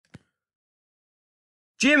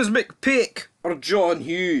James Mcpake or John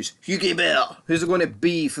Hughes? Hughie Bear. Who's it going to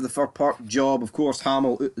be for the Fir Park job? Of course,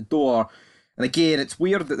 Hamill out the door. And again, it's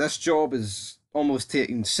weird that this job is almost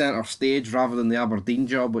taking centre stage rather than the Aberdeen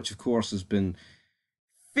job, which of course has been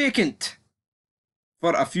vacant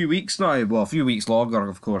for a few weeks now. Well, a few weeks longer,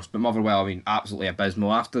 of course. But Motherwell, I mean, absolutely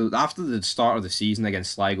abysmal. After the start of the season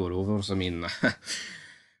against Sligo Rovers, I mean,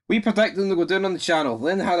 we predicted them to go down on the channel.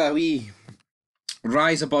 Then had a wee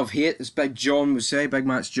rise above hate, as Big John would say, Big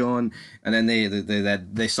Match John, and then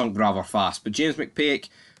they sunk rather fast. But James Mcpake,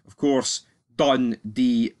 of course,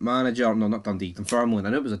 Dundee manager, no, not Dundee, Dunfermline.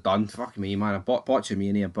 I knew it was a Dun, fuck me, man, I botched me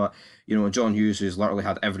in here, but, you know, John Hughes, who's literally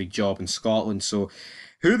had every job in Scotland, so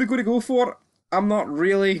who are they going to go for? I'm not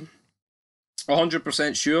really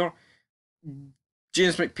 100% sure.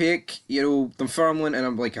 James Mcpake, you know, Dunfermline, and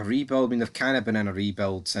I'm like a rebuild. I mean, they've kind of been in a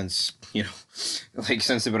rebuild since, you know, like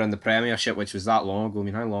since they were in the Premiership, which was that long ago. I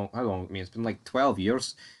mean, how long? I mean, it's been like 12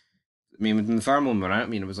 years. I mean, when Dunfermline were out, I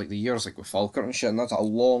mean, it was like the years like with Falkirk and shit, and that's a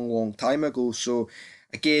long, long time ago. So,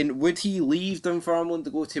 again, would he leave Dunfermline to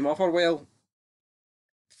go to Motherwell?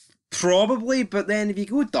 Probably, but then if you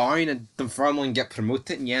go down and Dunfermline get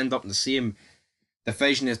promoted and you end up in the same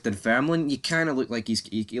division as Dunfermline, you kind of look like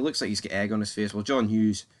he looks like he's got egg on his face. Well, John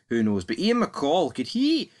Hughes, who knows? But Ian McCall, could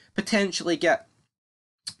he potentially get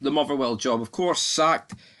the Motherwell job? Of course,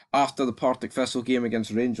 sacked after the Partick Thistle game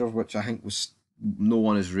against Rangers, which I think was no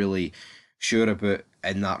one is really sure about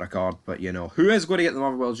in that regard. But, you know, who is going to get the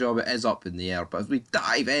Motherwell job? It is up in the air. But as we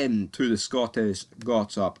dive into the Scottish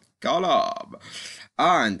Got-Up Club,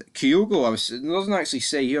 and Kyogo, it doesn't actually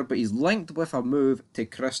say here, but he's linked with a move to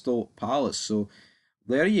Crystal Palace. So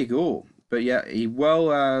there you go. But yeah, he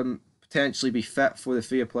will potentially be fit for the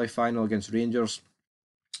Fair Play final against Rangers,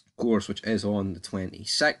 of course, which is on the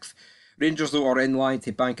 26th. Rangers, though, are in line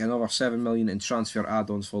to bank another $7 million in transfer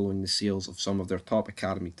add-ons following the sales of some of their top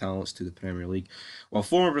academy talents to the Premier League. While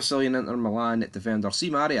former Brazilian Inter Milan defender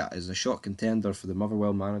C. Maria is a shot contender for the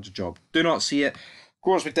Motherwell manager job. Do not see it. Of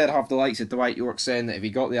course, we did have the likes of Dwight York saying that if he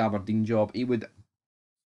got the Aberdeen job, he would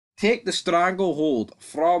take the stranglehold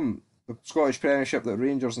from the Scottish Premiership that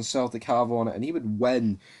Rangers and Celtic have on it, and he would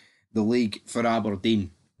win the league for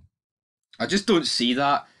Aberdeen. I just don't see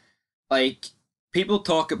that. Like, people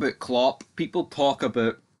talk about Klopp, people talk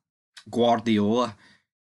about Guardiola.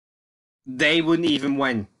 They wouldn't even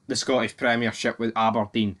win the Scottish Premiership with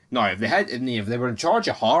Aberdeen. Now, if they were in charge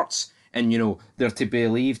of Hearts, and, you know, they're to be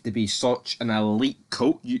believed to be such an elite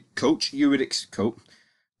coach, you would coach.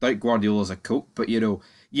 Like Guardiola's a coach, but, you know,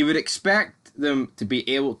 you would expect them to be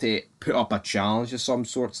able to put up a challenge of some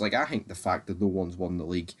sorts. Like, I think the fact that no one's won the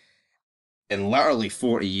league in literally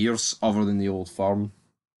 40 years, other than the Old Firm,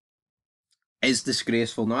 is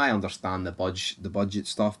disgraceful. Now, I understand the budget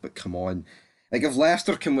stuff, but come on. Like, if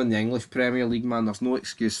Leicester can win the English Premier League, man, there's no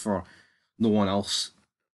excuse for no one else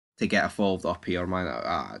to get involved up here, man.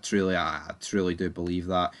 I truly do believe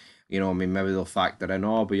that. You know, I mean, maybe they'll factor in,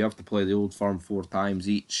 but you have to play the Old Firm 4 times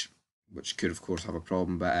each, which could, of course, have a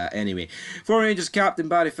problem. But anyway, former Rangers captain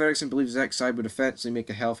Barry Ferguson believes his ex-side would eventually make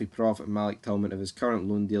a healthy profit in Malik Tillman if his current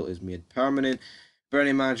loan deal is made permanent.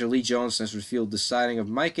 Burnley manager Lee Johnson has revealed the signing of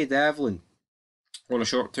Mikey Devlin on a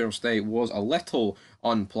short-term stay was a little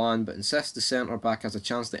unplanned, but insists the centre-back has a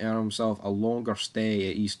chance to earn himself a longer stay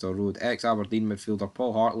at Easter Road. Ex-Aberdeen midfielder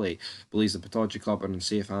Paul Hartley believes the Pataudry club are in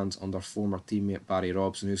safe hands under former teammate Barry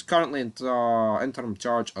Robson, who's currently in interim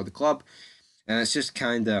charge of the club. And it's just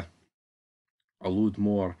kind of a load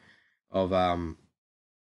more of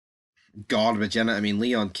garbage in it. I mean,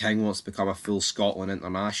 Leon King wants to become a full Scotland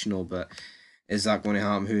international, but is that going to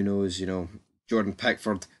happen? Who knows, you know. Jordan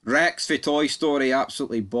Pickford, Rex for Toy Story,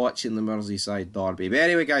 absolutely botching the Merseyside derby. But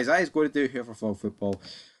anyway, guys, that is going to do here for Fall Football.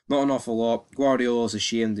 Not an awful lot. Guardiola's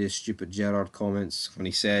ashamed of his stupid Gerrard comments when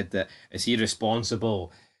he said that is he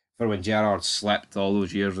responsible for when Gerrard slipped all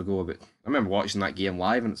those years ago. But I remember watching that game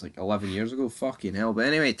live and it's like 11 years ago. Fucking hell. But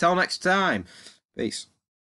anyway, till next time. Peace.